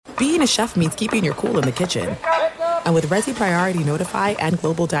being a chef means keeping your cool in the kitchen. And with Resi Priority Notify and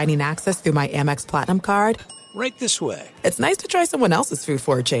Global Dining Access through my Amex Platinum card, Right this way. it's nice to try someone else's food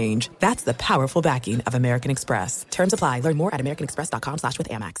for a change. That's the powerful backing of American Express. Terms apply. Learn more at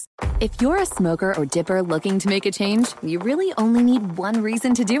americanexpress.com/withAmex. If you're a smoker or dipper looking to make a change, you really only need one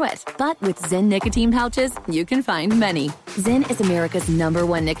reason to do it. But with Zyn nicotine pouches, you can find many. Zyn is America's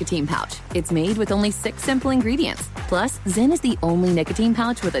 #1 nicotine pouch. It's made with only 6 simple ingredients. Plus, Zyn is the only nicotine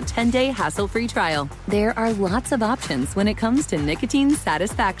pouch with a 10-day hassle-free trial. There are lots of options when it comes to nicotine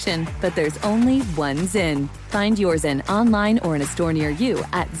satisfaction, but there's only one Zyn. Find your Zyn online or in a store near you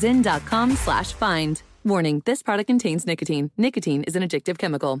at zyn.com/find. Warning, this product contains nicotine. Nicotine is an addictive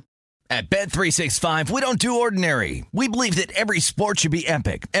chemical. At Bet365, we don't do ordinary. We believe that every sport should be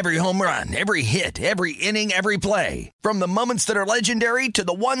epic. Every home run, every hit, every inning, every play. From the moments that are legendary to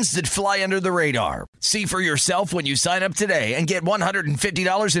the ones that fly under the radar. See for yourself when you sign up today and get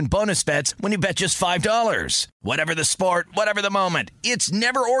 $150 in bonus bets when you bet just $5. Whatever the sport, whatever the moment, it's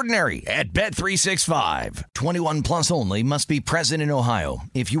never ordinary at Bet365. 21 plus only. Must be present in Ohio.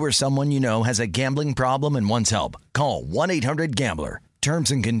 If you or someone you know has a gambling problem and wants help, call 1-800-GAMBLER.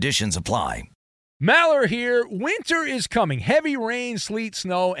 Terms and conditions apply. Maller here. Winter is coming. Heavy rain, sleet,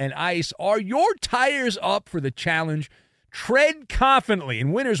 snow, and ice. Are your tires up for the challenge? Tread confidently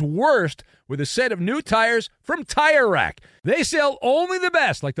in winter's worst with a set of new tires from Tire Rack. They sell only the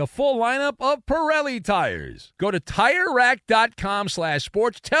best, like the full lineup of Pirelli tires. Go to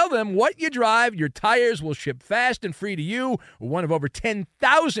TireRack.com/sports. Tell them what you drive. Your tires will ship fast and free to you. One of over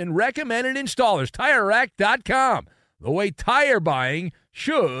 10,000 recommended installers. TireRack.com. The way tire buying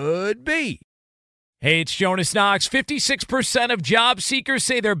should be. Hey, it's Jonas Knox. 56% of job seekers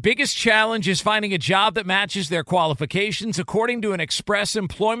say their biggest challenge is finding a job that matches their qualifications, according to an Express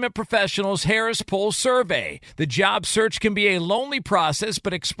Employment Professionals Harris Poll survey. The job search can be a lonely process,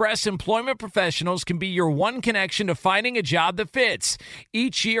 but Express Employment Professionals can be your one connection to finding a job that fits.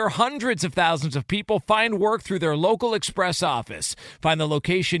 Each year, hundreds of thousands of people find work through their local Express office. Find the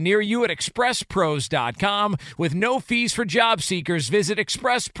location near you at expresspros.com. With no fees for job seekers, visit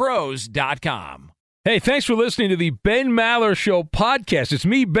expresspros.com. Hey, thanks for listening to the Ben Maller Show podcast. It's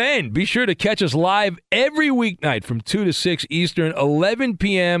me, Ben. Be sure to catch us live every weeknight from 2 to 6 Eastern, 11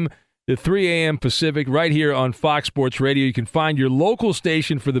 p.m. to 3 a.m. Pacific, right here on Fox Sports Radio. You can find your local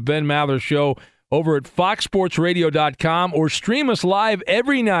station for the Ben Maller Show over at foxsportsradio.com or stream us live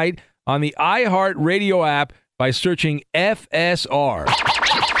every night on the iHeartRadio app by searching FSR. Now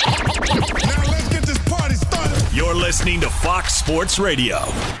let's get this party started. You're listening to Fox Sports Radio.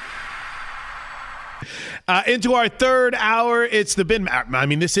 Into our third hour, it's the Ben. I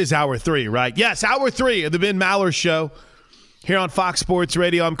mean, this is hour 3, right? Yes, hour 3 of the Ben Maller Show here on Fox Sports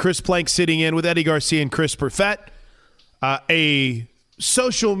Radio. I'm Chris Plank sitting in with Eddie Garcia and Chris Perfett. A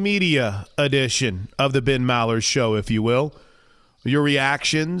social media edition of the Ben Maller Show, if you will. Your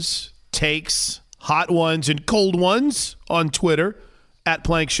reactions, takes, hot ones and cold ones on Twitter at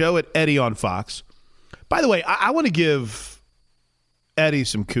Plank Show, at Eddie on Fox. By the way, I want to give Eddie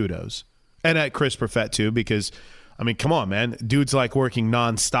some kudos. And at Chris Perfett, too, because, I mean, come on, man. Dude's like working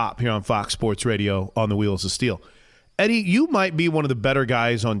nonstop here on Fox Sports Radio on the Wheels of Steel. Eddie, you might be one of the better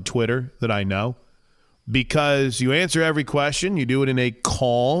guys on Twitter that I know because you answer every question. You do it in a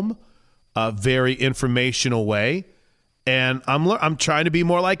calm, very informational way. And I'm trying to be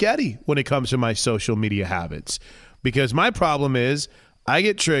more like Eddie when it comes to my social media habits because my problem is I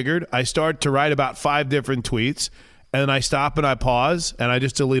get triggered. I start to write about 5 different tweets. And then I stop and I pause and I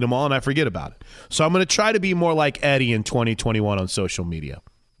just delete them all and I forget about it. So I'm going to try to be more like Eddie in 2021 on social media.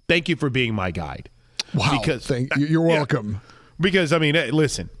 Thank you for being my guide. Wow. You're welcome. Yeah, because, I mean,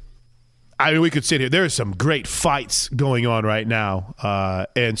 listen, we could sit here. There's some great fights going on right now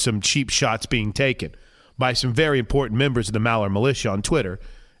and some cheap shots being taken by some very important members of the Maller Militia on Twitter.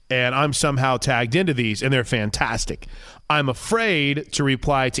 And I'm somehow tagged into these, and they're fantastic. I'm afraid to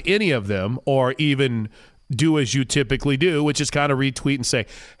reply to any of them or even do as you typically do, which is kind of retweet and say,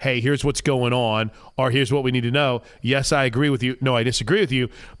 hey, here's what's going on, or here's what we need to know. Yes, I agree with you. No, I disagree with you,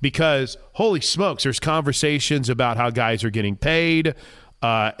 because holy smokes, there's conversations about how guys are getting paid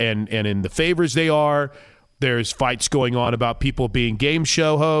and in the favors they are. There's fights going on about people being game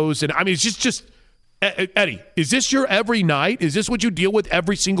show hosts. And I mean, it's just Eddie, is this your every night? Is this what you deal with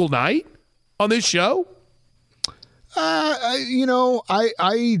every single night on this show?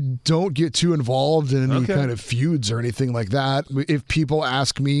 I don't get too involved in any kind of feuds or anything like that. If people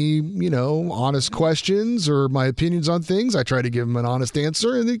ask me, honest questions or my opinions on things, I try to give them an honest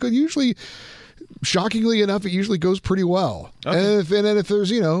answer, and they could usually shockingly enough, it usually goes pretty well. Okay. And if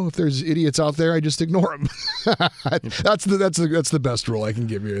there's idiots out there, I just ignore them. That's the best rule I can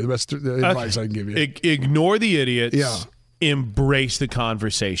give you. The best advice I can give you. Ignore the idiots. Yeah. Embrace the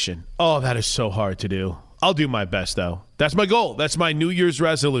conversation. Oh, that is so hard to do. I'll do my best, though. That's my goal. That's my New Year's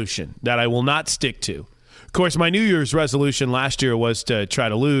resolution that I will not stick to. Of course, my New Year's resolution last year was to try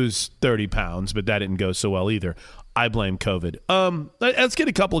to lose 30 pounds, but that didn't go so well either. I blame COVID. Let's get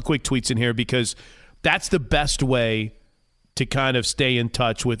a couple of quick tweets in here because that's the best way to kind of stay in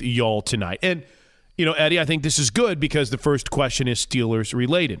touch with y'all tonight. And, Eddie, I think this is good because the first question is Steelers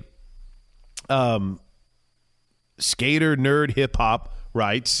related. Skater Nerd Hip Hop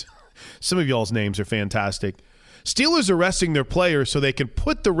writes, some of y'all's names are fantastic. Steelers are resting their players so they can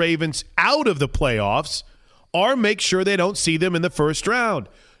put the Ravens out of the playoffs or make sure they don't see them in the first round.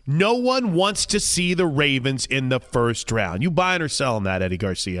 No one wants to see the Ravens in the first round. You buying or selling that, Eddie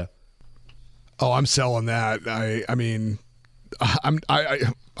Garcia? Oh, I'm selling that.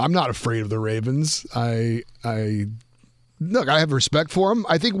 I'm not afraid of the Ravens. Look, I have respect for them.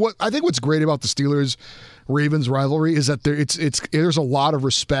 I think what's great about the Steelers-Ravens rivalry is that there's a lot of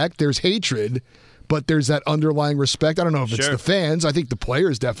respect. There's hatred, but there's that underlying respect. I don't know if it's the fans. I think the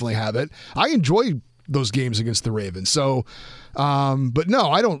players definitely have it. I enjoy those games against the Ravens. So, but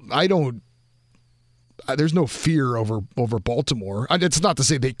no, I don't. There's no fear over Baltimore. It's not to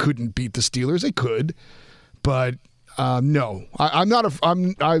say they couldn't beat the Steelers. They could, but. No, I'm not.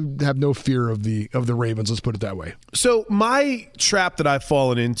 I have no fear of the Ravens. Let's put it that way. So my trap that I've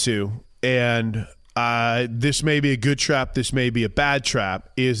fallen into, and this may be a good trap, this may be a bad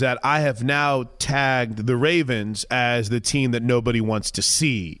trap, is that I have now tagged the Ravens as the team that nobody wants to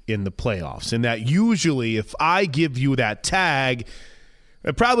see in the playoffs, and that usually, if I give you that tag,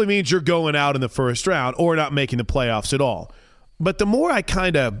 it probably means you're going out in the first round or not making the playoffs at all. But the more I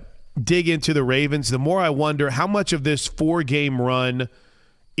kind of dig into the Ravens, the more I wonder how much of this 4-game run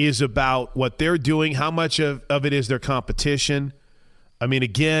is about what they're doing, how much of it is their competition. I mean,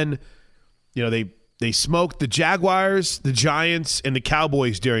 again, they smoked the Jaguars, the Giants, and the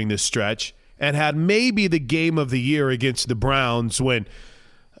Cowboys during this stretch and had maybe the game of the year against the Browns when,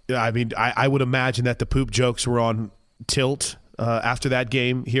 I would imagine that the poop jokes were on tilt after that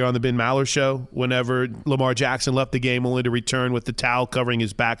game here on the Ben Maller Show, whenever Lamar Jackson left the game only to return with the towel covering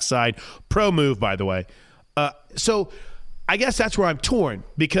his backside. Pro move, by the way. So I guess that's where I'm torn,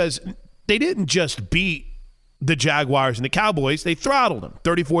 because they didn't just beat the Jaguars and the Cowboys. They throttled them.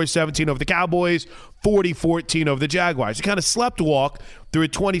 34-17 over the Cowboys, 40-14 over the Jaguars. They kind of slept walk through a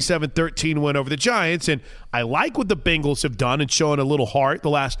 27-13 win over the Giants, and I like what the Bengals have done and shown a little heart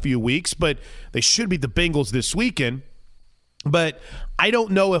the last few weeks, but they should beat the Bengals this weekend. But I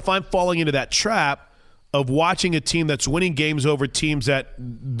don't know if I'm falling into that trap of watching a team that's winning games over teams that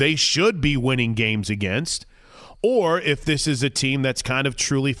they should be winning games against, or if this is a team that's kind of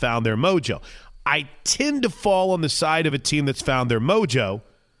truly found their mojo. I tend to fall on the side of a team that's found their mojo,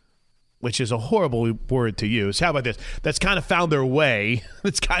 which is a horrible word to use. How about this? That's kind of found their way.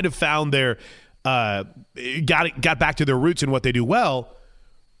 That's kind of found their got back to their roots and what they do well.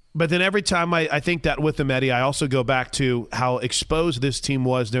 But then every time I think that with them, Eddie, I also go back to how exposed this team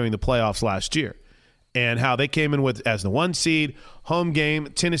was during the playoffs last year and how they came in with as the 1 seed, home game.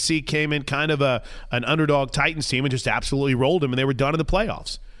 Tennessee came in kind of an underdog Titans team and just absolutely rolled them, and they were done in the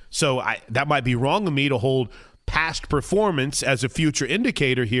playoffs. So that might be wrong of me to hold past performance as a future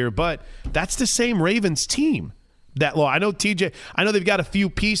indicator here, but that's the same Ravens team. I know they've got a few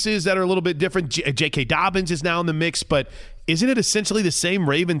pieces that are a little bit different. J.K. Dobbins is now in the mix, but isn't it essentially the same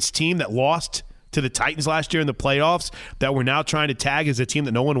Ravens team that lost to the Titans last year in the playoffs that we're now trying to tag as a team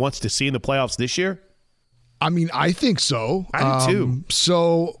that no one wants to see in the playoffs this year? I mean, I think so. I do too.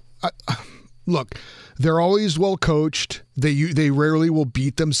 So, look, they're always well coached. They rarely will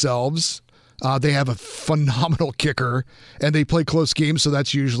beat themselves. They have a phenomenal kicker, and they play close games, so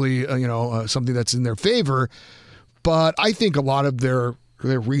that's usually something that's in their favor. But I think a lot of their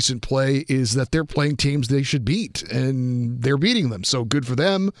recent play is that they're playing teams they should beat, and they're beating them. So good for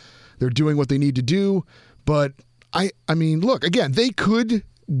them. They're doing what they need to do. But, I mean, look, again, they could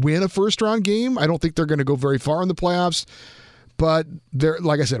win a first-round game. I don't think they're going to go very far in the playoffs. But they're,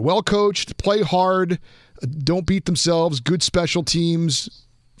 like I said, well-coached, play hard, don't beat themselves, good special teams.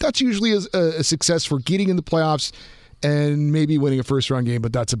 That's usually a success for getting in the playoffs and maybe winning a first-round game,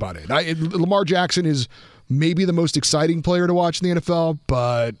 but that's about it. Lamar Jackson is maybe the most exciting player to watch in the NFL,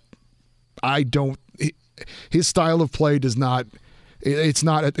 but his style of play it's not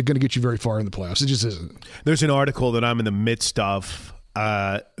going to get you very far in the playoffs. It just isn't. There's an article that I'm in the midst of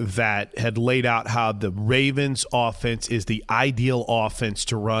that had laid out how the Ravens offense is the ideal offense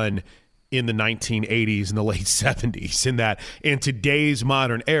to run in the 1980s and the late 70s in today's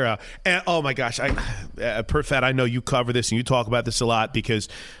modern era. And oh my gosh, Perfett, I know you cover this and you talk about this a lot because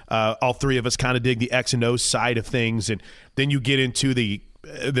all three of us kind of dig the X and O side of things, and then you get into the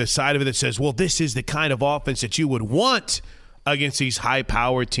side of it that says, well, this is the kind of offense that you would want against these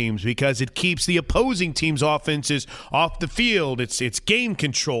high-powered teams because it keeps the opposing team's offenses off the field. It's game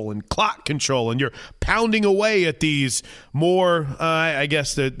control and clock control, and you're pounding away at these more, I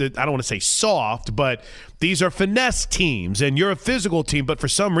guess, I don't want to say soft, but these are finesse teams, and you're a physical team. But for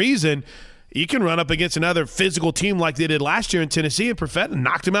some reason, you can run up against another physical team like they did last year in Tennessee and Perfett and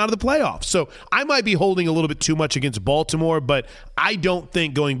knocked them out of the playoffs. So I might be holding a little bit too much against Baltimore, but I don't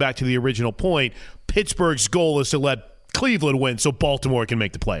think, going back to the original point, Pittsburgh's goal is to let Cleveland win so Baltimore can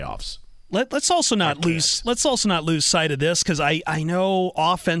make the playoffs. Let's also not lose sight of this, because I know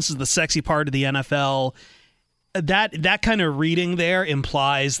offense is the sexy part of the NFL. That kind of reading there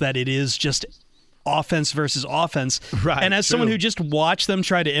implies that it is just offense versus offense. Right, and as someone who just watched them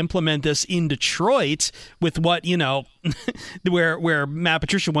try to implement this in Detroit with what, where Matt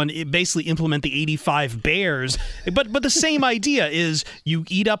Patricia won, basically implement the 85 Bears. But the same idea is you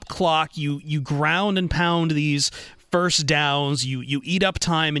eat up clock, you ground and pound these first downs, you eat up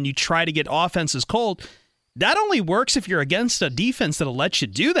time, and you try to get offenses cold. That only works if you're against a defense that'll let you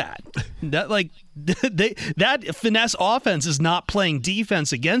do that. That finesse offense is not playing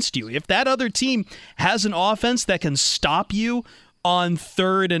defense against you. If that other team has an offense that can stop you on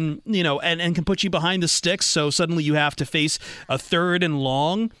third and can put you behind the sticks, so suddenly you have to face a third and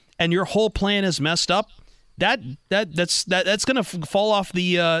long, and your whole plan is messed up, that's going to fall off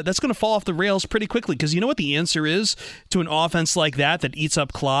the rails pretty quickly, because you know what the answer is to an offense like that eats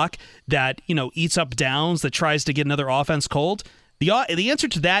up clock, that eats up downs, that tries to get another offense cold. The answer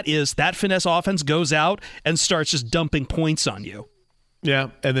to that is that finesse offense goes out and starts just dumping points on you. Yeah,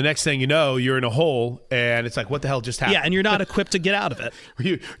 and the next thing you know, you're in a hole, and it's like, what the hell just happened? Yeah, and you're not equipped to get out of it.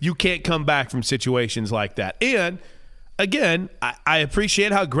 You can't come back from situations like that. And again, I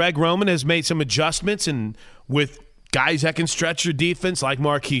appreciate how Greg Roman has made some adjustments, and with guys that can stretch your defense like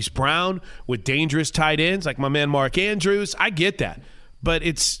Marquise Brown, with dangerous tight ends like my man Mark Andrews. I get that. But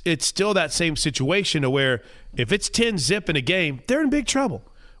it's still that same situation to where if it's 10-0 in a game, they're in big trouble.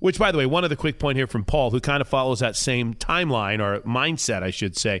 Which, by the way, one other quick point here from Paul, who kind of follows that same timeline, or mindset, I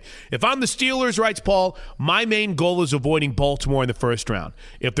should say. If I'm the Steelers, writes Paul, my main goal is avoiding Baltimore in the first round.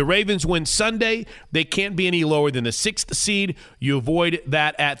 If the Ravens win Sunday, they can't be any lower than the 6th seed. You avoid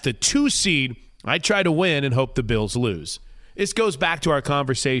that at the 2 seed. I try to win and hope the Bills lose. This goes back to our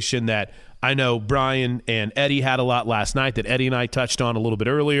conversation that I know Brian and Eddie had a lot last night, that Eddie and I touched on a little bit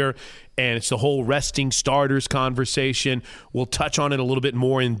earlier, and it's the whole resting starters conversation. We'll touch on it a little bit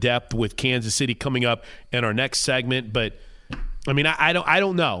more in depth with Kansas City coming up in our next segment. But I mean, I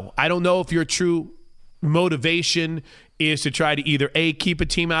don't know. I don't know if your true motivation is to try to either A, keep a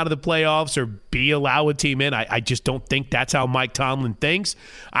team out of the playoffs, or B, allow a team in. I just don't think that's how Mike Tomlin thinks.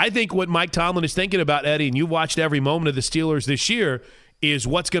 I think what Mike Tomlin is thinking about, Eddie, and you watched every moment of the Steelers this year, is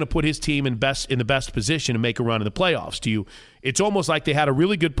what's going to put his team in the best position to make a run in the playoffs. It's almost like they had a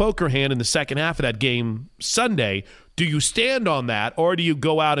really good poker hand in the second half of that game Sunday. Do you stand on that, or do you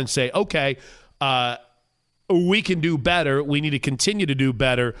go out and say, okay, we can do better, we need to continue to do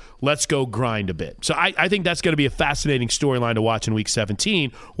better, let's go grind a bit? So I think that's going to be a fascinating storyline to watch in Week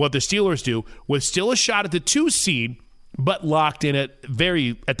 17, what the Steelers do with still a shot at the 2 seed, but locked in at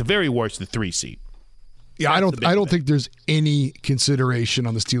the very worst, the 3 seed. Yeah, I don't think there's any consideration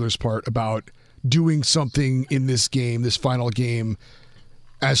on the Steelers' part about doing something in this game, this final game,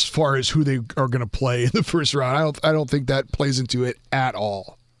 as far as who they are going to play in the first round. I don't think that plays into it at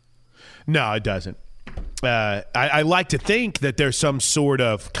all. No, it doesn't. I like to think that there's some sort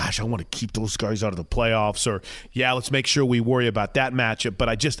of, gosh, I want to keep those guys out of the playoffs, or yeah, let's make sure we worry about that matchup. But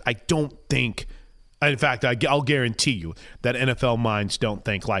I don't think. In fact, I'll guarantee you that NFL minds don't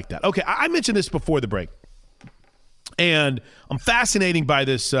think like that. Okay, I mentioned this before the break, and I'm fascinated by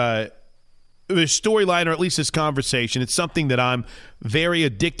this storyline, or at least this conversation. It's something that I'm very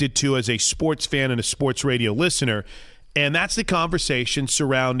addicted to as a sports fan and a sports radio listener, and that's the conversation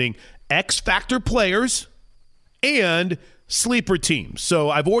surrounding X Factor players and sleeper teams.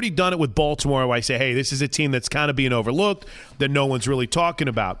 So I've already done it with Baltimore, where I say, hey, this is a team that's kind of being overlooked, that no one's really talking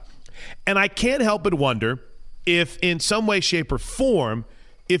about. And I can't help but wonder if in some way, shape, or form,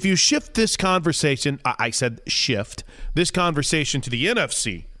 if you shift this conversation, I said shift, this conversation to the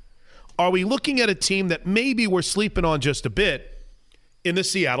NFC, are we looking at a team that maybe we're sleeping on just a bit in the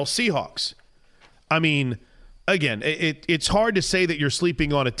Seattle Seahawks? I mean, again, it's hard to say that you're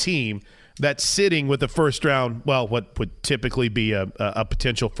sleeping on a team that's sitting with a first round, well, what would typically be a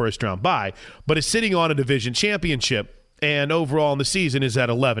potential first round bye, but is sitting on a division championship and overall in the season is at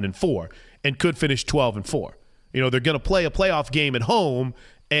 11-4 and could finish 12-4. You know, they're going to play a playoff game at home,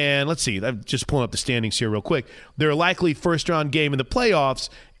 and let's see, I'm just pulling up the standings here real quick. Their likely first round game in the playoffs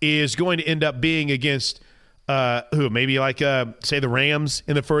is going to end up being against who? Maybe like, say, the Rams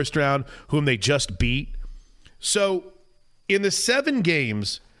in the first round, whom they just beat. So in the 7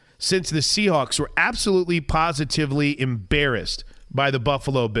 games since the Seahawks were absolutely positively embarrassed by the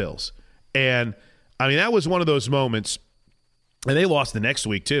Buffalo Bills. And, I mean, that was one of those moments, and they lost the next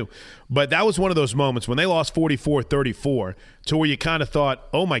week too, but that was one of those moments when they lost 44-34 to where you kind of thought,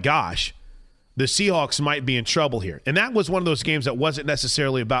 oh my gosh, the Seahawks might be in trouble here. And that was one of those games that wasn't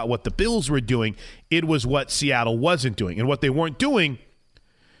necessarily about what the Bills were doing. It was what Seattle wasn't doing. And what they weren't doing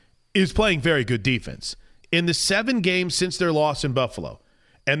is playing very good defense. In the 7 games since their loss in Buffalo,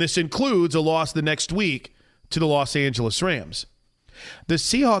 and this includes a loss the next week to the Los Angeles Rams, the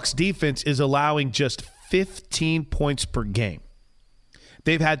Seahawks defense is allowing just 15 points per game.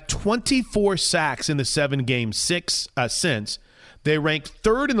 They've had 24 sacks in the 7 games since. They ranked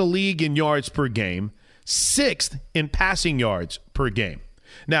 3rd in the league in yards per game, 6th in passing yards per game.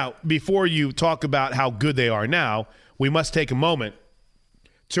 Now, before you talk about how good they are now, we must take a moment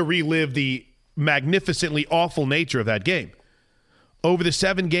to relive the magnificently awful nature of that game. Over the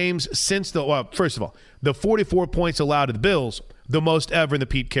 7 games since first of all, the 44 points allowed to the Bills, the most ever in the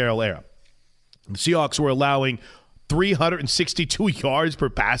Pete Carroll era. The Seahawks were allowing 362 yards per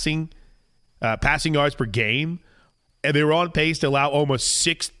passing yards per game, and they were on pace to allow almost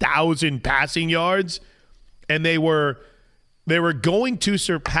 6,000 passing yards, and they were going to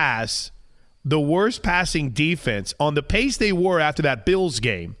surpass the worst passing defense on the pace they were after that Bills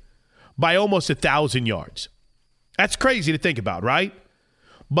game by almost 1,000 yards. That's crazy to think about, right?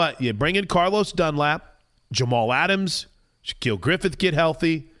 But you bring in Carlos Dunlap, Jamal Adams, Shaquille Griffith get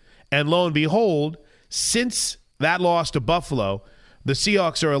healthy, and lo and behold, since that loss to Buffalo, the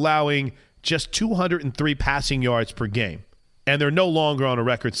Seahawks are allowing just 203 passing yards per game, and they're no longer on a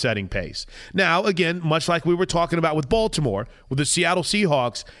record-setting pace. Now, again, much like we were talking about with Baltimore, with the Seattle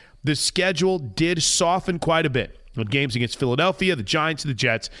Seahawks, the schedule did soften quite a bit with games against Philadelphia, the Giants, the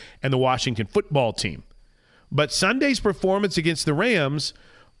Jets, and the Washington football team. But Sunday's performance against the Rams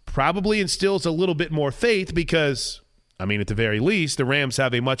probably instills a little bit more faith because, I mean, at the very least, the Rams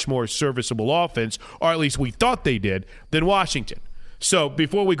have a much more serviceable offense, or at least we thought they did, than Washington. So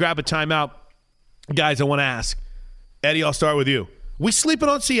before we grab a timeout, guys, I want to ask, Eddie, I'll start with you. We sleeping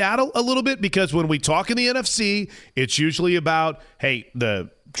on Seattle a little bit because when we talk in the NFC, it's usually about, hey,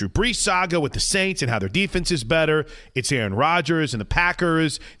 the Drew Brees saga with the Saints and how their defense is better. It's Aaron Rodgers and the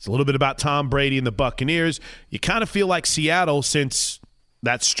Packers. It's a little bit about Tom Brady and the Buccaneers. You kind of feel like Seattle, since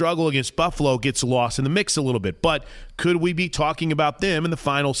that struggle against Buffalo, gets lost in the mix a little bit. But could we be talking about them in the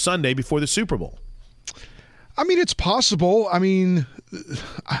final Sunday before the Super Bowl? I mean, it's possible. I mean,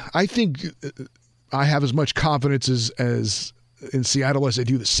 I think I have as much confidence as in Seattle as I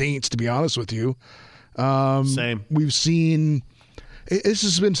do the Saints, to be honest with you. Same. We've seen... This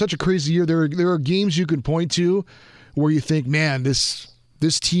has been such a crazy year. There are games you can point to where you think, man, this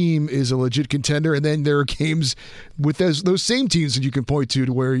team is a legit contender, and then there are games with those same teams that you can point to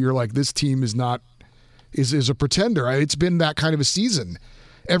where you're like, this team is a pretender. It's been that kind of a season.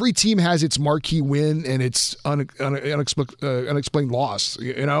 Every team has its marquee win and its unexplained loss.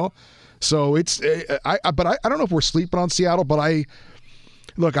 You know, so it's. I don't know if we're sleeping on Seattle, but I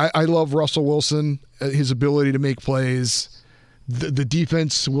love Russell Wilson, his ability to make plays. The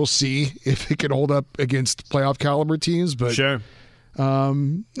defense, we'll see if it can hold up against playoff caliber teams. But sure,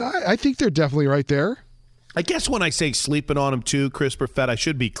 I think they're definitely right there. I guess when I say sleeping on them too, Chris Perfett, I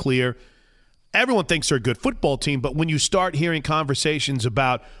should be clear. Everyone thinks they're a good football team, but when you start hearing conversations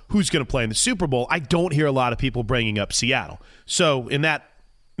about who's going to play in the Super Bowl, I don't hear a lot of people bringing up Seattle. So in that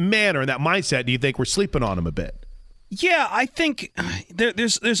manner, in that mindset, do you think we're sleeping on them a bit? Yeah, I think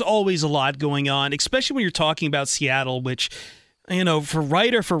there's always a lot going on, especially when you're talking about Seattle, which, you know, for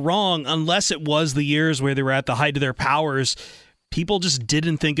right or for wrong, unless it was the years where they were at the height of their powers, people just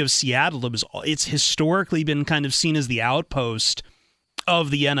didn't think of Seattle. It's historically been kind of seen as the outpost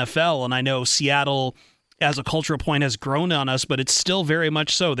of the NFL, and I know Seattle as a cultural point has grown on us, but it's still very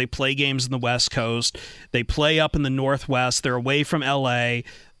much so. They play games in the West Coast. They play up in the Northwest. They're away from LA.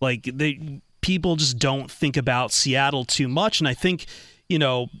 People just don't think about Seattle too much, and I think, you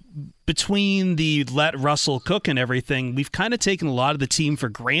know, between the let Russell cook and everything, we've kind of taken a lot of the team for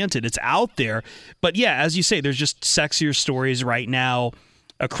granted. It's out there. But yeah, as you say, there's just sexier stories right now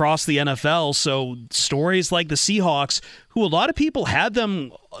across the NFL. So stories like the Seahawks, who a lot of people had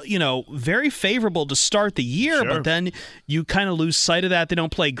them, very favorable to start the year, but then you kind of lose sight of that. They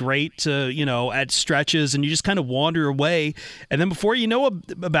don't play great, at stretches, and you just kind of wander away. And then before you know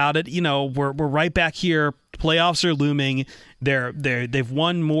about it, we're right back here. Playoffs are looming. They've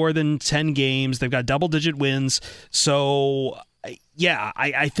won more than 10 games. They've got double-digit wins. So, yeah,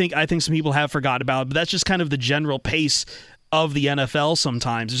 I think some people have forgotten about it, but that's just kind of the general pace of the NFL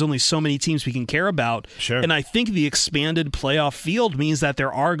sometimes. There's only so many teams we can care about. Sure. And I think the expanded playoff field means that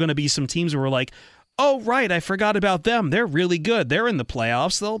there are going to be some teams where we're like, oh, right, I forgot about them. They're really good. They're in the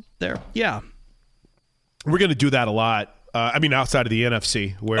playoffs. We're going to do that a lot. Outside of the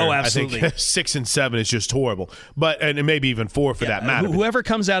NFC, where I think 6 and 7 is just horrible, and maybe even 4 for that matter. Whoever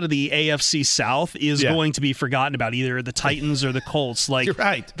comes out of the AFC South is going to be forgotten about, either the Titans or the Colts. You're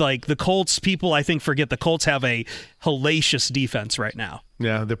right. Like the Colts, people I think forget the Colts have a hellacious defense right now.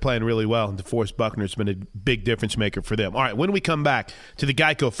 Yeah, they're playing really well, and DeForest Buckner's been a big difference maker for them. All right, when we come back to the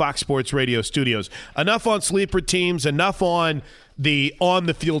Geico Fox Sports Radio studios, enough on sleeper teams, enough on the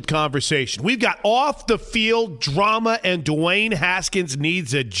on-the-field conversation. We've got off-the-field drama, and Dwayne Haskins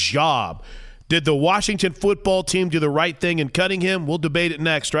needs a job. Did the Washington football team do the right thing in cutting him? We'll debate it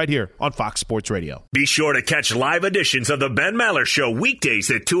next right here on Fox Sports Radio. Be sure to catch live editions of the Ben Maller Show weekdays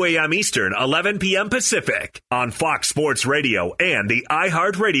at 2 a.m. Eastern, 11 p.m. Pacific on Fox Sports Radio and the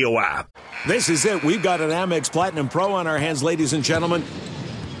iHeartRadio app. This is it. We've got an Amex Platinum Pro on our hands, ladies and gentlemen.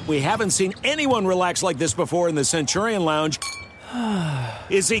 We haven't seen anyone relax like this before in the Centurion Lounge.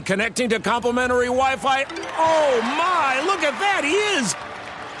 Is he connecting to complimentary Wi-Fi? Oh, my! Look at that! He is!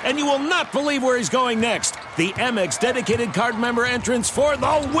 And you will not believe where he's going next. The Amex dedicated card member entrance for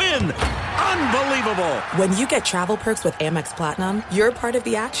the win. Unbelievable. When you get travel perks with Amex Platinum, you're part of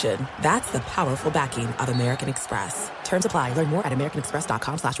the action. That's the powerful backing of American Express. Terms apply. Learn more at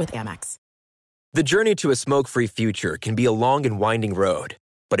americanexpress.com/withAmex. The journey to a smoke-free future can be a long and winding road.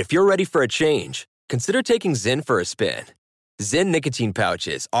 But if you're ready for a change, consider taking Zyn for a spin. Zyn nicotine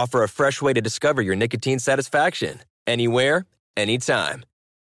pouches offer a fresh way to discover your nicotine satisfaction. Anywhere, anytime.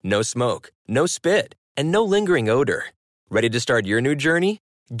 No smoke, no spit, and no lingering odor. Ready to start your new journey?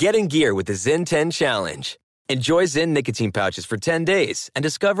 Get in gear with the Zyn 10 Challenge. Enjoy Zyn nicotine pouches for 10 days and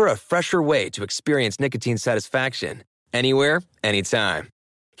discover a fresher way to experience nicotine satisfaction. Anywhere, anytime.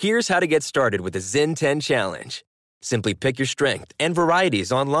 Here's how to get started with the Zyn 10 Challenge. Simply pick your strength and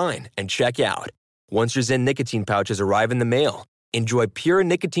varieties online and check out. Once your Zyn nicotine pouches arrive in the mail, enjoy pure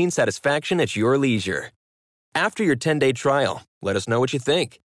nicotine satisfaction at your leisure. After your 10-day trial, let us know what you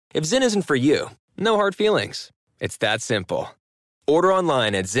think. If Zyn isn't for you, no hard feelings. It's that simple. Order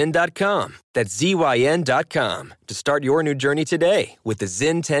online at Zyn.com, that's ZYN.com, to start your new journey today with the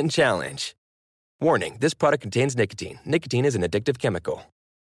Zyn 10 Challenge. Warning, this product contains nicotine. Nicotine is an addictive chemical.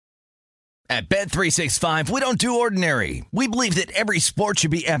 At Bet365, we don't do ordinary. We believe that every sport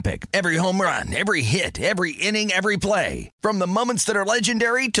should be epic. Every home run, every hit, every inning, every play. From the moments that are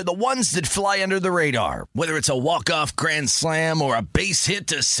legendary to the ones that fly under the radar. Whether it's a walk-off grand slam or a base hit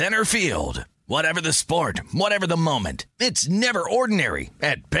to center field. Whatever the sport, whatever the moment. It's never ordinary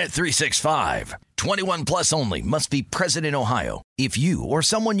at Bet365. 21 plus only. Must be present in Ohio. If you or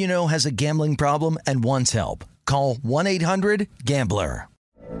someone you know has a gambling problem and wants help, call 1-800-GAMBLER.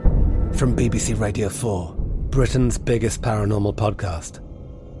 From BBC Radio 4, Britain's biggest paranormal podcast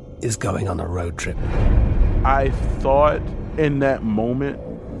is going on a road trip. I thought in that moment,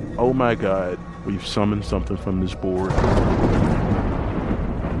 oh my God, we've summoned something from this board.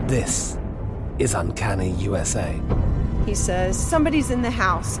 This is Uncanny USA. He says, somebody's in the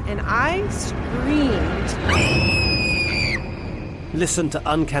house, and I screamed. Listen to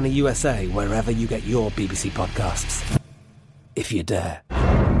Uncanny USA wherever you get your BBC podcasts, if you dare.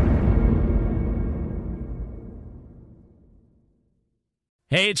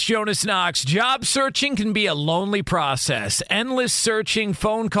 Hey, it's Jonas Knox. Job searching can be a lonely process. Endless searching,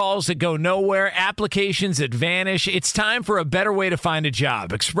 phone calls that go nowhere, applications that vanish. It's time for a better way to find a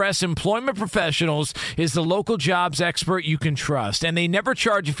job. Express Employment Professionals is the local jobs expert you can trust, and they never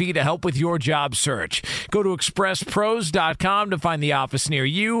charge a fee to help with your job search. Go to expresspros.com to find the office near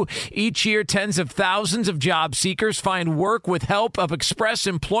you. Each year, tens of thousands of job seekers find work with help of Express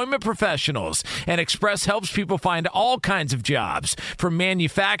Employment Professionals, and Express helps people find all kinds of jobs, from manufacturing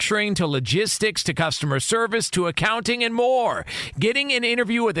manufacturing to logistics to customer service to accounting and more. Getting an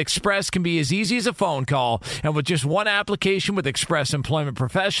interview with Express can be as easy as a phone call. And with just one application with Express Employment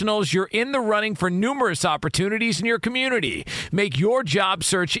Professionals, you're in the running for numerous opportunities in your community. Make your job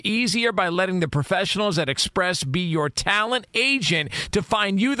search easier by letting the professionals at Express be your talent agent to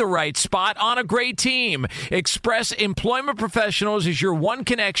find you the right spot on a great team. Express Employment Professionals is your one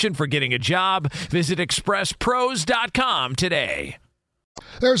connection for getting a job. Visit expresspros.com today.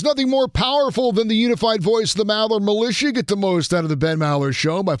 There's nothing more powerful than the unified voice of the Maller Militia. Get the most out of the Ben Maller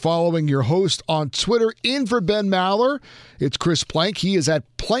Show by following your host on Twitter. In for Ben Maller, it's Chris Plank. He is at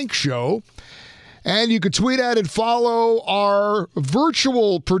Plank Show. And you can tweet at and follow our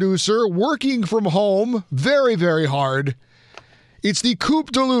virtual producer working from home very, very hard. It's the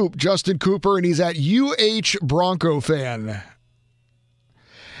Coop de Loop, Justin Cooper, and he's at UH Bronco Fan.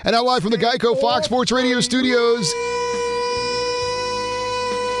 And now live from the Geico Fox Sports Radio studios,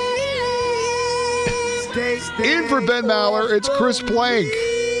 in for Ben Maller, it's Chris Plank.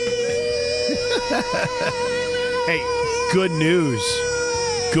 Hey, good news.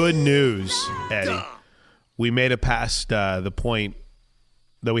 Good news, Eddie. We made it past the point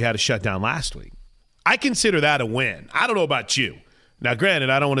that we had to shut down last week. I consider that a win. I don't know about you. Now, granted,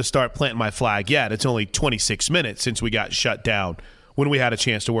 I don't want to start planting my flag yet. It's only 26 minutes since we got shut down when we had a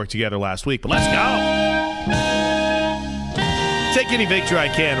chance to work together last week. But let's go. Take any victory I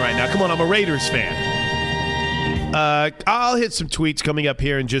can right now. Come on, I'm a Raiders fan. I'll hit some tweets coming up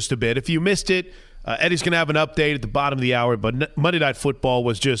here in just a bit. If you missed it, Eddie's going to have an update at the bottom of the hour, but Monday Night Football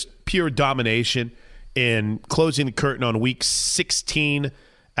was just pure domination in closing the curtain on Week 16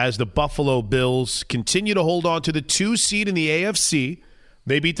 as the Buffalo Bills continue to hold on to the 2 seed in the AFC.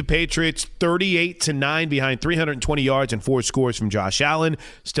 They beat the Patriots 38-9 behind 320 yards and 4 scores from Josh Allen.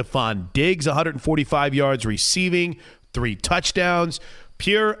 Stephon Diggs, 145 yards receiving, 3 touchdowns.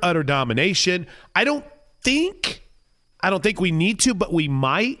 Pure, utter domination. I don't think we need to, but we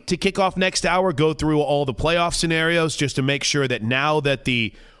might, to kick off next hour, go through all the playoff scenarios just to make sure that now that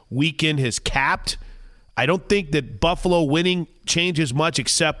the weekend has capped, I don't think that Buffalo winning changes much,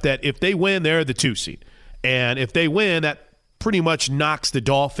 except that if they win, they're the 2 seed. And if they win, that pretty much knocks the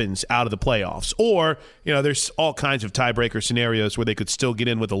Dolphins out of the playoffs. Or, there's all kinds of tiebreaker scenarios where they could still get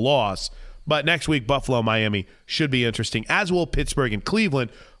in with a loss. But next week, Buffalo, Miami should be interesting, as will Pittsburgh and Cleveland.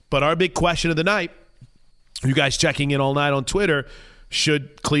 But our big question of the night, you guys checking in all night on Twitter,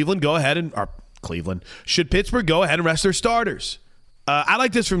 should Pittsburgh go ahead and rest their starters? I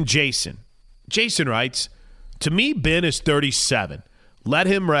like this from Jason. Jason writes, to me, Ben is 37. Let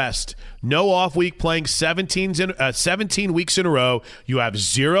him rest. No off week playing 17 weeks in a row. You have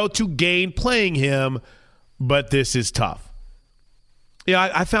 0 to gain playing him, but this is tough.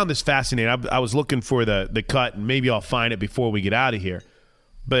 Yeah, I found this fascinating. I was looking for the cut, and maybe I'll find it before we get out of here.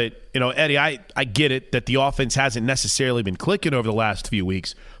 But, Eddie, I get it that the offense hasn't necessarily been clicking over the last few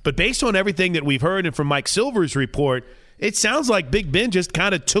weeks. But based on everything that we've heard and from Mike Silver's report, it sounds like Big Ben just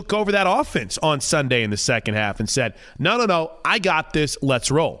kind of took over that offense on Sunday in the second half and said, no, I got this, let's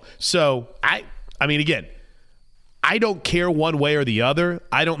roll. So, I mean, again, I don't care one way or the other.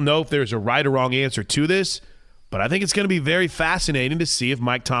 I don't know if there's a right or wrong answer to this, but I think it's going to be very fascinating to see if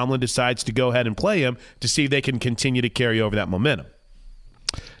Mike Tomlin decides to go ahead and play him to see if they can continue to carry over that momentum.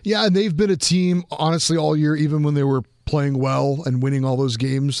 Yeah, and they've been a team, honestly, all year, even when they were playing well and winning all those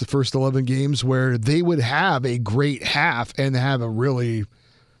games, the first 11 games, where they would have a great half and have a really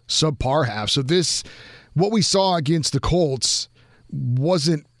subpar half. So what we saw against the Colts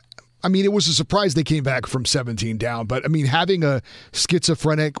wasn't, it was a surprise they came back from 17 down. But, having a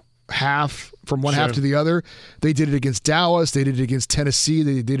schizophrenic half from one half to the other, they did it against Dallas, they did it against Tennessee,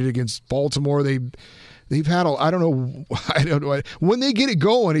 they did it against Baltimore, They've had I don't know. When they get it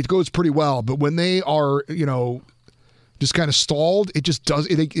going, it goes pretty well. But when they are, just kind of stalled, it just does.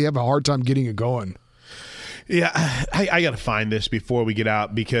 They have a hard time getting it going. Yeah, I got to find this before we get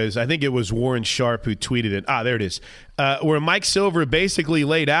out because I think it was Warren Sharp who tweeted it. There it is. Where Mike Silver basically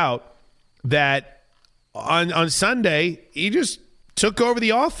laid out that on Sunday he just took over the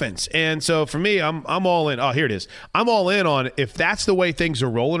offense. And so for me, I'm all in. Oh, here it is. I'm all in on if that's the way things are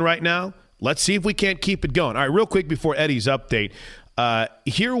rolling right now. Let's see if we can't keep it going. All right, real quick before Eddie's update,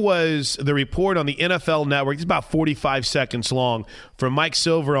 here was the report on the NFL Network. It's about 45 seconds long from Mike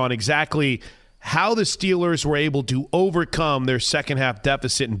Silver on exactly how the Steelers were able to overcome their second-half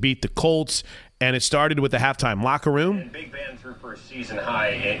deficit and beat the Colts. And it started with the halftime locker room. And Big Ben threw for a season high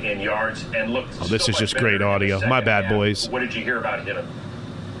in yards and looked. Oh, this is just great audio. My bad, boys. What did you hear about him?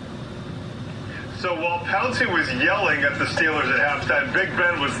 So while Pouncey was yelling at the Steelers at halftime, Big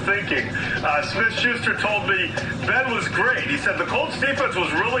Ben was thinking. Smith-Schuster told me Ben was great. He said the Colts defense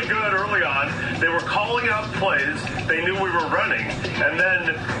was really good early on. They were calling out plays. They knew we were running. And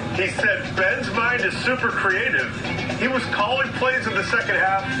then he said Ben's mind is super creative. He was calling plays in the second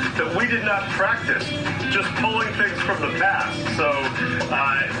half that we did not practice, just pulling things from the past. So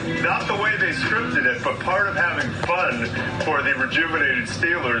not the way they scripted it, but part of having fun for the rejuvenated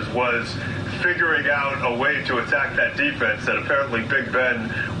Steelers was figuring out a way to attack that defense, and apparently Big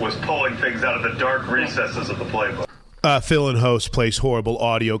Ben was pulling things out of the dark recesses of the playbook. Phil and Host plays horrible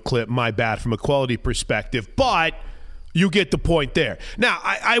audio clip. My bad from a quality perspective, but you get the point there. Now,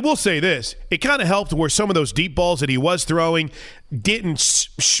 I will say this. It kind of helped where some of those deep balls that he was throwing didn't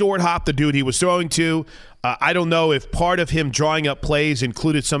short hop the dude he was throwing to. I don't know if part of him drawing up plays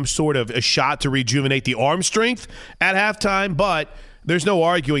included some sort of a shot to rejuvenate the arm strength at halftime, but there's no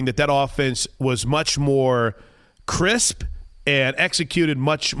arguing that offense was much more crisp and executed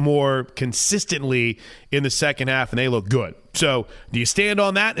much more consistently in the second half, and they look good. So do you stand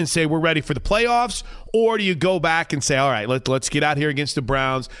on that and say we're ready for the playoffs, or do you go back and say, all right, let's get out here against the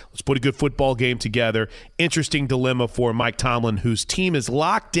Browns, let's put a good football game together? Interesting dilemma for Mike Tomlin, whose team is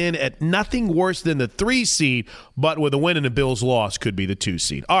locked in at nothing worse than the 3 seed, but with a win and a Bills loss could be the 2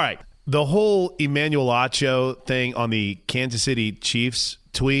 seed. All right. The whole Emmanuel Acho thing on the Kansas City Chiefs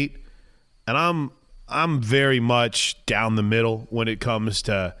tweet, and I'm very much down the middle when it comes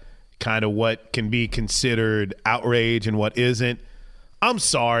to kind of what can be considered outrage and what isn't. I'm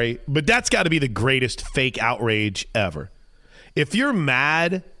sorry, but that's got to be the greatest fake outrage ever. If you're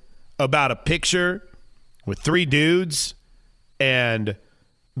mad about a picture with 3 dudes and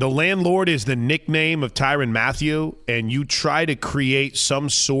the landlord is the nickname of Tyrann Mathieu, and you try to create some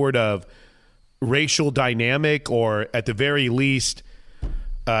sort of racial dynamic or at the very least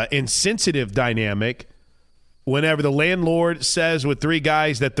insensitive dynamic whenever the landlord says with 3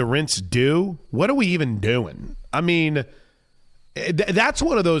 guys that the rent's due, what are we even doing? I mean, that's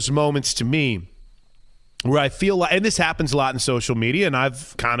one of those moments to me where I feel like, and this happens a lot in social media, and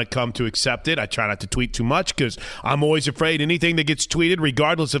I've kind of come to accept it. I try not to tweet too much because I'm always afraid anything that gets tweeted,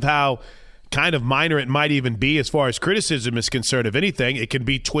 regardless of how kind of minor it might even be as far as criticism is concerned of anything, it can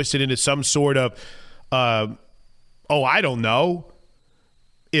be twisted into some sort of, I don't know,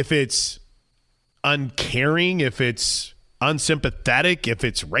 if it's uncaring, if it's unsympathetic, if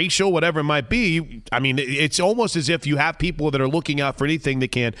it's racial, whatever it might be. I mean, it's almost as if you have people that are looking out for anything they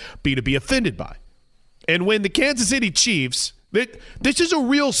can be to be offended by. And when the Kansas City Chiefs, this is a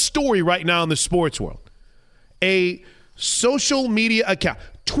real story right now in the sports world, a social media account,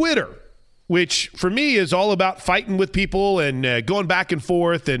 Twitter, which for me is all about fighting with people and going back and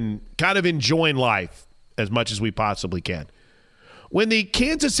forth and kind of enjoying life as much as we possibly can. When the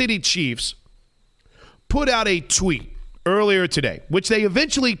Kansas City Chiefs put out a tweet earlier today, which they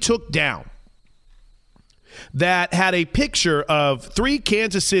eventually took down, that had a picture of 3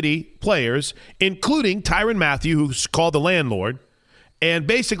 Kansas City players, including Tyrann Mathieu, who's called the landlord, and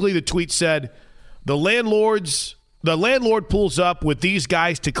basically the tweet said, the landlord pulls up with these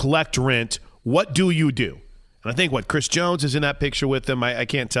guys to collect rent. What do you do? And I think, Chris Jones is in that picture with them. I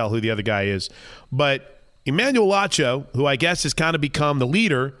can't tell who the other guy is. But Emmanuel Acho, who I guess has kind of become the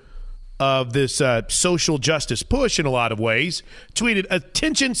leader of this social justice push in a lot of ways, tweeted,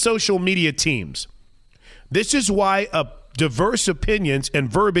 "Attention social media teams. This is why diverse opinions and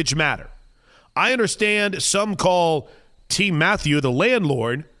verbiage matter. I understand some call Team Mathieu the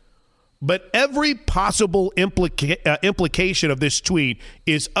landlord, but every possible implication of this tweet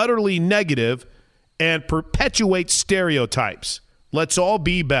is utterly negative and perpetuates stereotypes. Let's all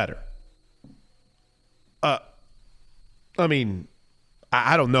be better." I mean,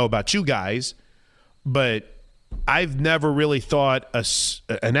 I don't know about you guys, but I've never really thought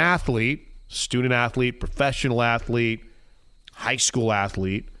an athlete, student athlete, professional athlete, high school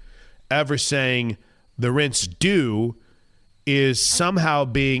athlete, ever saying the rent's due is somehow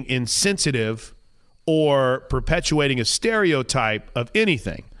being insensitive or perpetuating a stereotype of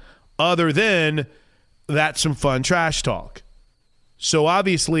anything other than that's some fun trash talk. So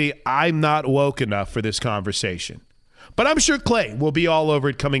obviously I'm not woke enough for this conversation. But I'm sure Clay will be all over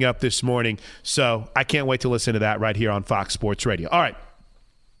it coming up this morning, so I can't wait to listen to that right here on Fox Sports Radio. All right.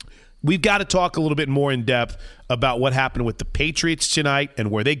 We've got to talk a little bit more in depth about what happened with the Patriots tonight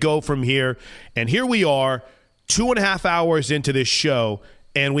and where they go from here. And here we are, 2.5 hours into this show,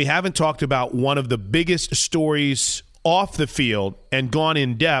 and we haven't talked about one of the biggest stories off the field and gone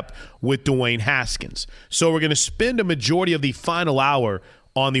in depth with Dwayne Haskins. So we're going to spend a majority of the final hour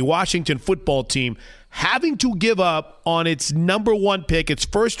on the Washington football team having to give up on its number one pick, its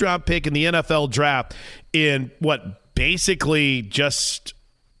first-round pick in the NFL draft in, basically just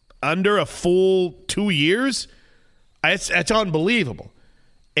under a full 2 years? It's unbelievable.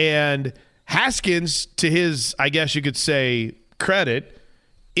 And Haskins, to his, I guess you could say, credit,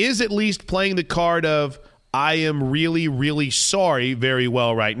 is at least playing the card of, I am really, really sorry very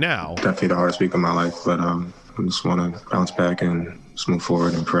well right now. Definitely the hardest week of my life, but I just want to bounce back and just move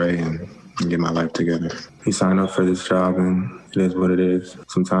forward and pray and get my life together. He signed up for this job, and it is what it is.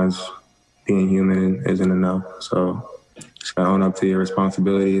 Sometimes being human isn't enough, so just got to own up to your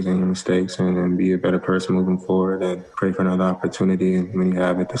responsibilities and your mistakes and be a better person moving forward and pray for another opportunity, and when you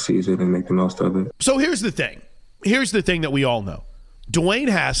have it, to seize it and make the most of it. So here's the thing. Here's the thing that we all know. Dwayne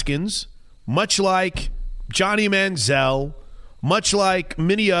Haskins, much like Johnny Manziel, much like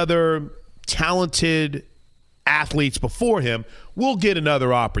many other talented athletes before him, will get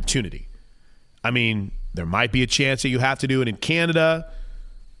another opportunity. I mean, there might be a chance that you have to do it in Canada,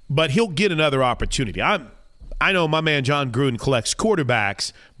 but he'll get another opportunity. I know my man John Gruden collects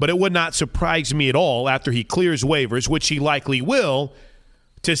quarterbacks, but it would not surprise me at all after he clears waivers, which he likely will,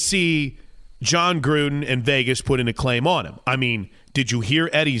 to see John Gruden and Vegas put in a claim on him. I mean, did you hear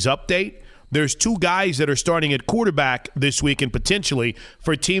Eddie's update? There's two guys that are starting at quarterback this week and potentially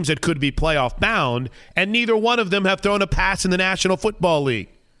for teams that could be playoff bound, and neither one of them have thrown a pass in the National Football League.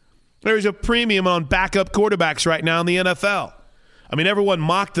 There's a premium on backup quarterbacks right now in the NFL. I mean, everyone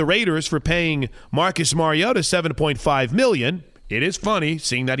mocked the Raiders for paying Marcus Mariota $7.5 million. It is funny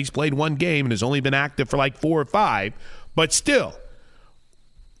seeing that he's played one game and has only been active for like 4 or 5. But still,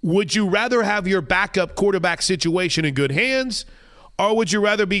 would you rather have your backup quarterback situation in good hands, or would you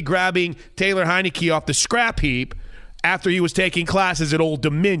rather be grabbing Taylor Heineke off the scrap heap after he was taking classes at Old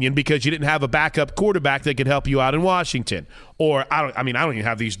Dominion because you didn't have a backup quarterback that could help you out in Washington? Or, I don't even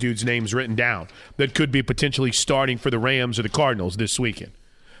have these dudes' names written down that could be potentially starting for the Rams or the Cardinals this weekend.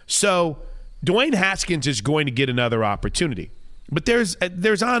 So Dwayne Haskins is going to get another opportunity. But there's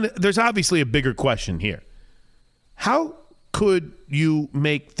obviously a bigger question here. How could you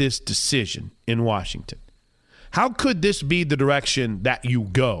make this decision in Washington? How could this be the direction that you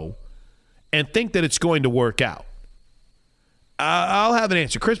go and think that it's going to work out? I'll have an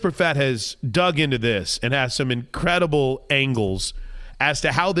answer. Chris Perfett has dug into this and has some incredible angles as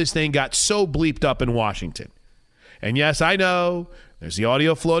to how this thing got so bleeped up in Washington. And yes, I know there's the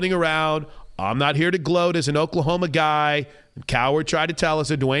audio floating around. I'm not here to gloat as an Oklahoma guy. Coward tried to tell us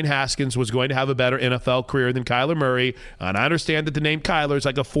that Dwayne Haskins was going to have a better NFL career than Kyler Murray. And I understand that the name Kyler is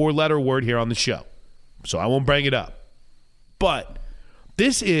like a 4-letter word here on the show, so I won't bring it up. But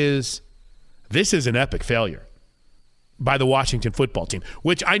this is an epic failure by the Washington football team,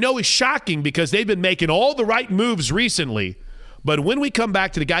 which I know is shocking because they've been making all the right moves recently. But when we come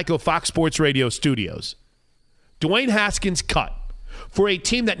back to the Geico Fox Sports Radio studios, Dwayne Haskins cut for a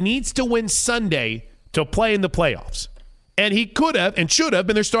team that needs to win Sunday to play in the playoffs. And he could have and should have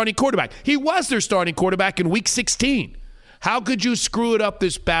been their starting quarterback. He was their starting quarterback in Week 16. How could you screw it up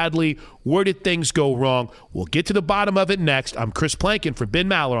this badly? Where did things go wrong? We'll get to the bottom of it next. I'm Chris Plankin for Ben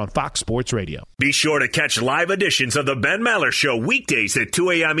Maller on Fox Sports Radio. Be sure to catch live editions of the Ben Maller Show weekdays at 2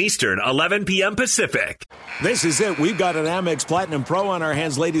 a.m. Eastern, 11 p.m. Pacific. This is it. We've got an Amex Platinum Pro on our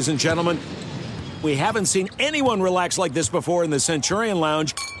hands, ladies and gentlemen. We haven't seen anyone relax like this before in the Centurion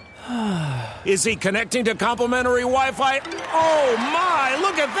Lounge. Is he connecting to complimentary Wi-Fi? Oh, my.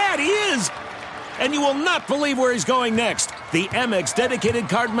 Look at that. He is. And you will not believe where he's going next. The Amex dedicated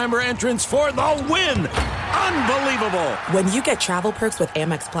card member entrance for the win. Unbelievable. When you get travel perks with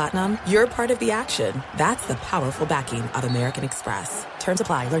Amex Platinum, you're part of the action. That's the powerful backing of American Express. Terms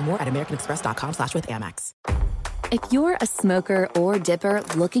apply. Learn more at americanexpress.com/withAmex. If you're a smoker or dipper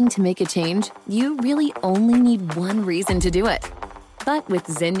looking to make a change, you really only need one reason to do it. But with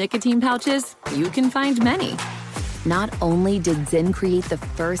Zyn nicotine pouches, you can find many. Not only did Zyn create the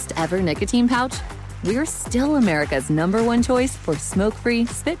first ever nicotine pouch, we're still America's #1 choice for smoke-free,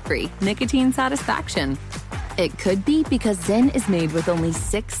 spit-free nicotine satisfaction. It could be because Zyn is made with only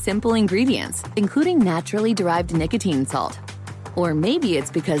 6 simple ingredients, including naturally derived nicotine salt. Or maybe it's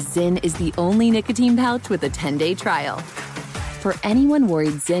because Zyn is the only nicotine pouch with a 10-day trial. For anyone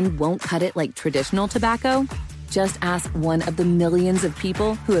worried Zyn won't cut it like traditional tobacco, just ask one of the millions of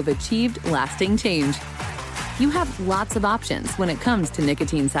people who have achieved lasting change. You have lots of options when it comes to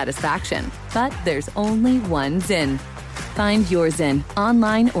nicotine satisfaction, but there's only one Zyn. Find your Zyn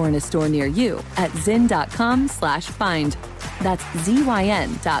online or in a store near you at zyn.com/find. That's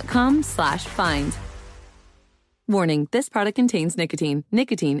ZYN.com/find. Warning, this product contains nicotine.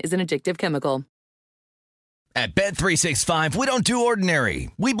 Nicotine is an addictive chemical. At Bet365, we don't do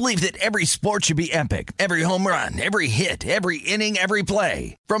ordinary. We believe that every sport should be epic. Every home run, every hit, every inning, every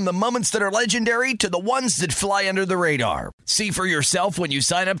play. From the moments that are legendary to the ones that fly under the radar. See for yourself when you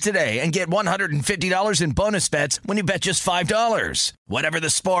sign up today and get $150 in bonus bets when you bet just $5. Whatever the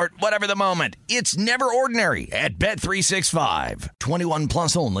sport, whatever the moment, it's never ordinary at Bet365. 21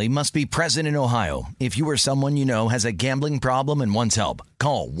 plus only. Must be present in Ohio. If you or someone you know has a gambling problem and wants help,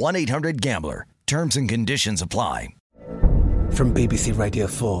 call 1-800-GAMBLER. Terms and conditions apply. From BBC Radio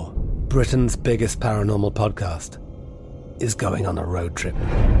 4, Britain's biggest paranormal podcast is going on a road trip.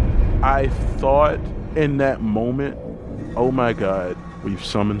 I thought in that moment, oh my God, we've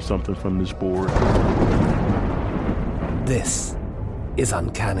summoned something from this board. This is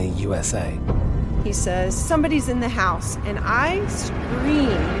Uncanny USA. He says, somebody's in the house, and I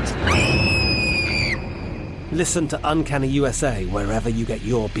screamed. Listen to Uncanny USA wherever you get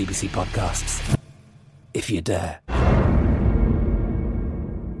your BBC podcasts, if you dare.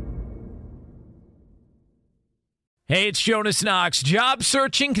 Hey, it's Jonas Knox. Job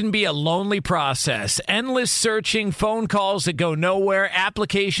searching can be a lonely process. Endless searching, phone calls that go nowhere,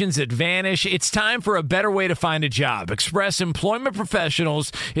 applications that vanish. It's time for a better way to find a job. Express Employment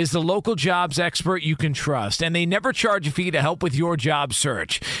Professionals is the local jobs expert you can trust, and they never charge a fee to help with your job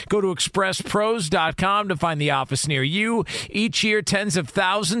search. Go to expresspros.com to find the office near you. Each year, tens of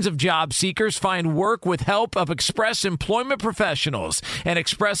thousands of job seekers find work with help of Express Employment Professionals, and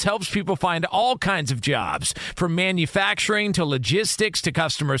Express helps people find all kinds of jobs, from manufacturing to logistics to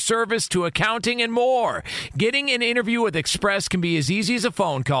customer service to accounting and more. Getting an interview with Express can be as easy as a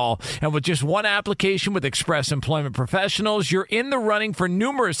phone call, and with just one application with Express Employment Professionals, you're in the running for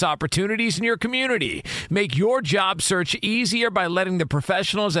numerous opportunities in your community. Make your job search easier by letting the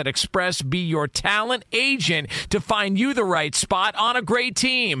professionals at Express be your talent agent to find you the right spot on a great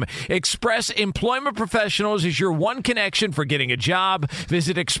team. Express Employment Professionals is your one connection for getting a job.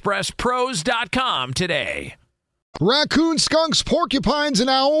 Visit expresspros.com today. Raccoons, skunks, porcupines, and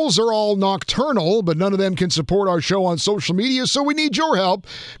owls are all nocturnal, but none of them can support our show on social media, so we need your help.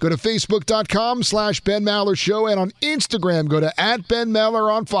 Go to Facebook.com/Ben Maller Show, and on Instagram, go to @Ben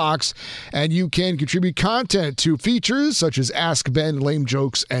Maller on Fox, and you can contribute content to features such as Ask Ben, Lame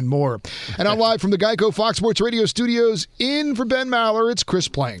Jokes, and more. And now live from the Geico Fox Sports Radio studios, in for Ben Maller, it's Chris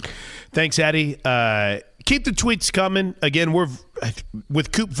Plank. Thanks, Eddie. Keep the tweets coming. Again, we're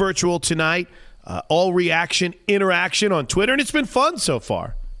with Coop Virtual tonight. All reaction, interaction on Twitter, and it's been fun so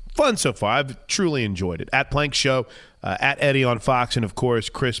far. I've truly enjoyed it. @Plank Show, @Eddie on Fox, and, of course,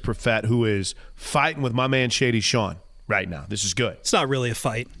 Chris Perfett, who is fighting with my man Shady Sean right now. This is good. It's not really a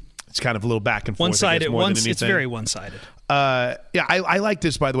fight. It's kind of a little back and forth. One-sided. It's very one-sided. I like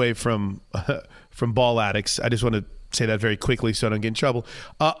this, by the way, from Ball Addicts. I just want to say that very quickly so I don't get in trouble.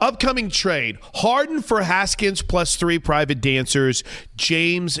 Upcoming trade. Harden for Haskins plus 3 private dancers.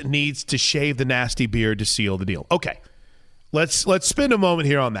 James needs to shave the nasty beard to seal the deal. Okay. Let's spend a moment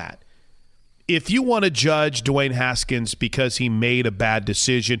here on that. If you want to judge Dwayne Haskins because he made a bad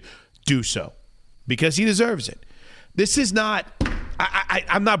decision, do so. Because he deserves it. This is not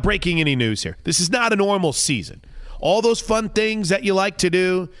I'm not breaking any news here. This is not a normal season. All those fun things that you like to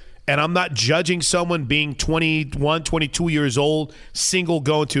do, and I'm not judging someone being 21, 22 years old, single,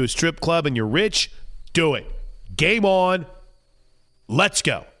 going to a strip club, and you're rich. Do it. Game on. Let's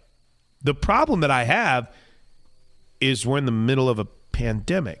go. The problem that I have is we're in the middle of a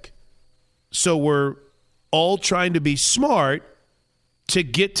pandemic. So we're all trying to be smart to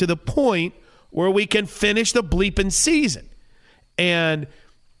get to the point where we can finish the bleeping season. And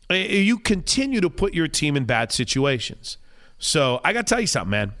you continue to put your team in bad situations. So I got to tell you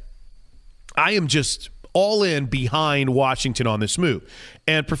something, man. I am just all in behind Washington on this move.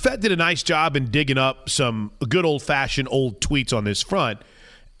 And Perfett did a nice job in digging up some good old-fashioned old tweets on this front.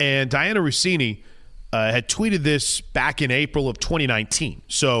 And Diana Rossini had tweeted this back in April of 2019,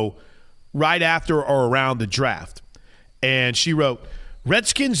 so right after or around the draft. And she wrote,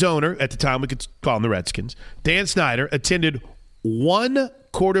 Redskins owner, at the time we could call him the Redskins, Dan Snyder, attended one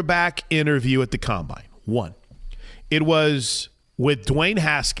quarterback interview at the Combine. One. It was with Dwayne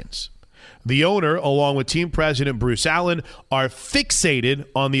Haskins. The owner, along with team president Bruce Allen, are fixated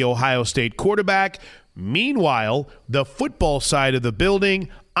on the Ohio State quarterback. Meanwhile, the football side of the building,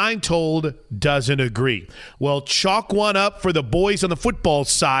 I'm told, doesn't agree. Well, chalk one up for the boys on the football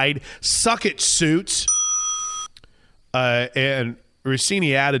side. Suck it, suits. And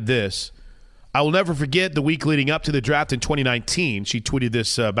Rossini added this. I will never forget the week leading up to the draft in 2019. She tweeted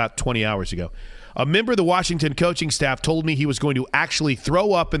this about 20 hours ago. A member of the Washington coaching staff told me he was going to actually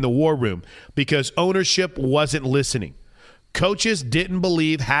throw up in the war room because ownership wasn't listening. Coaches didn't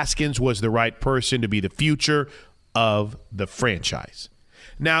believe Haskins was the right person to be the future of the franchise.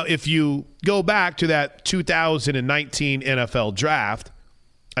 Now, if you go back to that 2019 NFL draft,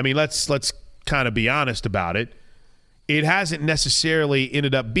 I mean, let's kind of be honest about it. It hasn't necessarily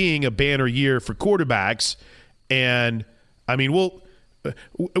ended up being a banner year for quarterbacks, and I mean,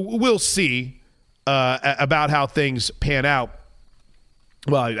 we'll see about how things pan out.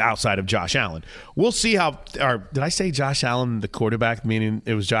 Well, outside of Josh Allen. We'll see how – did I say Josh Allen, the quarterback, meaning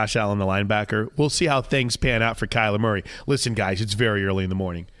it was Josh Allen, the linebacker? We'll see how things pan out for Kyler Murray. Listen, guys, it's very early in the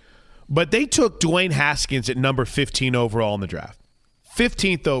morning. But they took Dwayne Haskins at number 15 overall in the draft.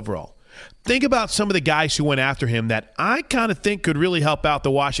 15th overall. Think about some of the guys who went after him that I kind of think could really help out the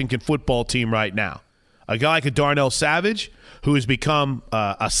Washington football team right now. A guy like a Darnell Savage, who has become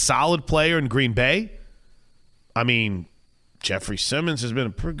a solid player in Green Bay. I mean – Jeffrey Simmons has been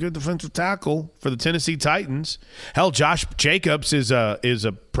a pretty good defensive tackle for the Tennessee Titans. Hell, Josh Jacobs is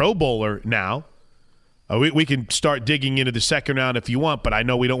a Pro Bowler now. We can start digging into the second round if you want, but I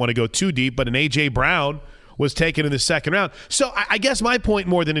know we don't want to go too deep. But an A.J. Brown was taken in the second round. So I guess my point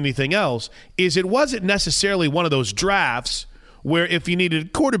more than anything else is it wasn't necessarily one of those drafts where if you needed a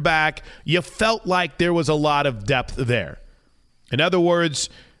quarterback, you felt like there was a lot of depth there. In other words,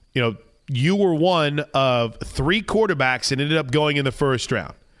 you were one of 3 quarterbacks that ended up going in the first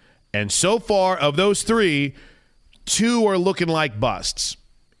round. And so far, of those 3, 2 are looking like busts.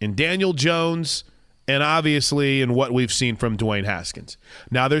 In Daniel Jones and obviously in what we've seen from Dwayne Haskins.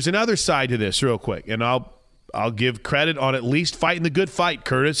 Now, there's another side to this real quick, and I'll give credit on at least fighting the good fight,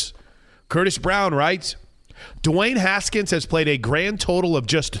 Curtis. Curtis Brown writes, Dwayne Haskins has played a grand total of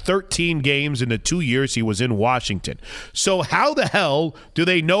just 13 games in the 2 years he was in Washington. So how the hell do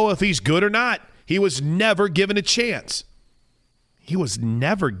they know if he's good or not? He was never given a chance. He was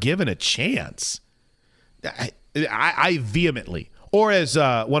never given a chance. I vehemently, or as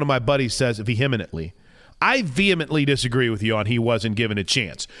one of my buddies says, vehemently, I vehemently disagree with you on he wasn't given a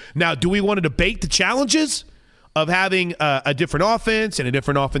chance. Now, do we want to debate the challenges of having a different offense and a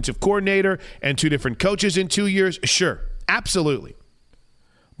different offensive coordinator and 2 different coaches in 2 years? Sure, absolutely.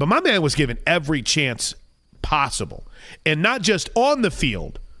 But my man was given every chance possible, and not just on the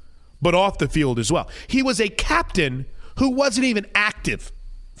field, but off the field as well. He was a captain who wasn't even active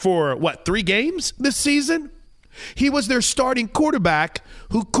for, 3 games this season? He was their starting quarterback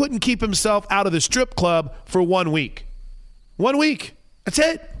who couldn't keep himself out of the strip club for 1 week. 1 week. That's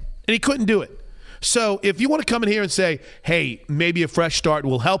it. And he couldn't do it. So if you want to come in here and say, hey, maybe a fresh start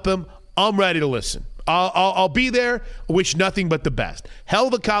will help him, I'm ready to listen. I'll be there. I wish nothing but the best. Hell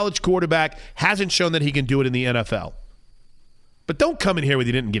of a college quarterback, hasn't shown that he can do it in the NFL. But don't come in here with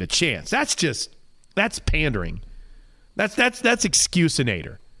you didn't get a chance. That's pandering. That's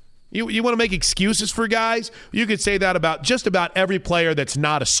excusinator. You want to make excuses for guys? You could say that about just about every player that's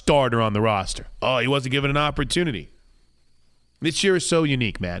not a starter on the roster. Oh, he wasn't given an opportunity. This year is so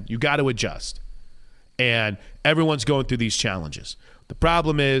unique, man. You got to adjust. And everyone's going through these challenges. The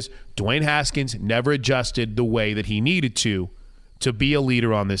problem is Dwayne Haskins never adjusted the way that he needed to be a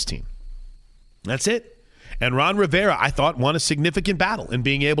leader on this team. That's it. And Ron Rivera, I thought, won a significant battle in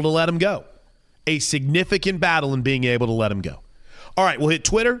being able to let him go. A significant battle in being able to let him go. All right, we'll hit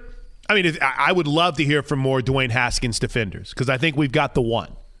Twitter. I mean, I would love to hear from more Dwayne Haskins defenders because I think we've got the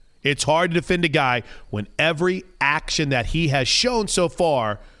one. It's hard to defend a guy when every action that he has shown so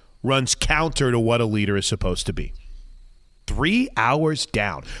far runs counter to what a leader is supposed to be. 3 hours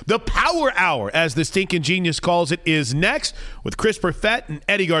down. The Power Hour, as the Stinking Genius calls it, is next with Chris Perfett and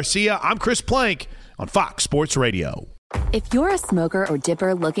Eddie Garcia. I'm Chris Plank on Fox Sports Radio. If you're a smoker or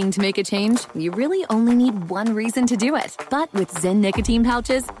dipper looking to make a change, you really only need one reason to do it. But with Zyn nicotine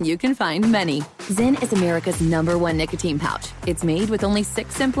pouches, you can find many. Zyn is America's #1 nicotine pouch. It's made with only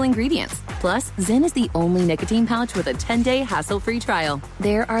 6 simple ingredients. Plus, Zyn is the only nicotine pouch with a 10-day hassle-free trial.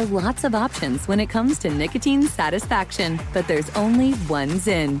 There are lots of options when it comes to nicotine satisfaction, but there's only one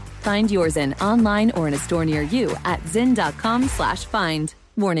Zyn. Find your Zyn online or in a store near you at zyn.com/find.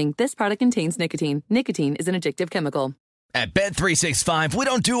 Warning, this product contains nicotine. Nicotine is an addictive chemical. At Bet365, we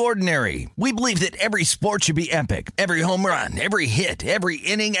don't do ordinary. We believe that every sport should be epic. Every home run, every hit, every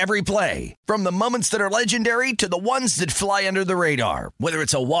inning, every play. From the moments that are legendary to the ones that fly under the radar. Whether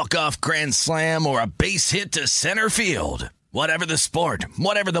it's a walk-off grand slam or a base hit to center field. Whatever the sport,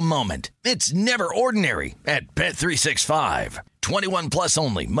 whatever the moment. It's never ordinary at Bet365. 21 plus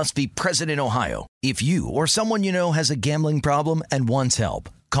only. Must be present in Ohio. If you or someone you know has a gambling problem and wants help,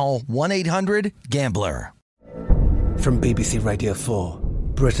 call 1-800-GAMBLER. From BBC Radio 4,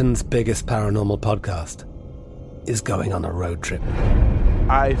 Britain's biggest paranormal podcast is going on a road trip.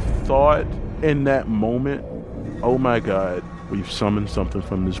 I thought in that moment, oh my God, we've summoned something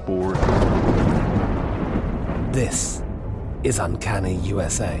from this board. This is Uncanny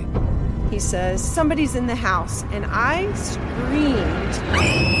USA. He says, somebody's in the house, and I screamed.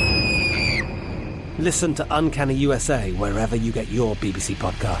 Listen to Uncanny USA wherever you get your BBC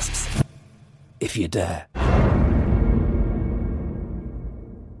podcasts, if you dare.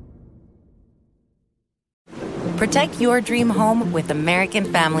 Protect your dream home with American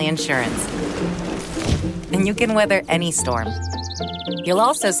Family Insurance. And you can weather any storm. You'll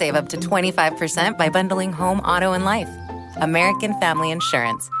also save up to 25% by bundling home, auto, and life. American Family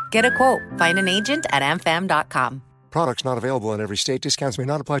Insurance. Get a quote. Find an agent at amfam.com. Products not available in every state. Discounts may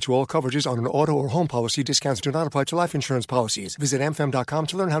not apply to all coverages on an auto or home policy. Discounts do not apply to life insurance policies. Visit amfam.com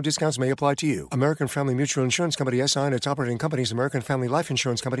to learn how discounts may apply to you. American Family Mutual Insurance Company, SI, and its operating companies, American Family Life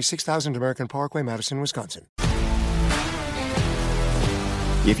Insurance Company, 6000 American Parkway, Madison, Wisconsin.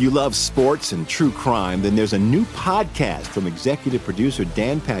 If you love sports and true crime, then there's a new podcast from executive producer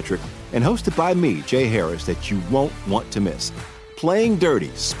Dan Patrick and hosted by me, Jay Harris, that you won't want to miss. Playing Dirty: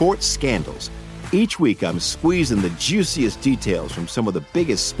 Sports Scandals. Each week, I'm squeezing the juiciest details from some of the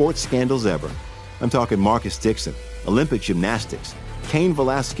biggest sports scandals ever. I'm talking Marcus Dixon, Olympic gymnastics, Cain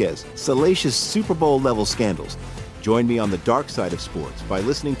Velasquez, salacious Super Bowl-level scandals. Join me on the dark side of sports by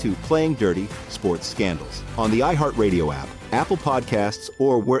listening to Playing Dirty: Sports Scandals on the iHeartRadio app, Apple Podcasts,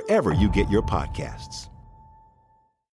 or wherever you get your podcasts.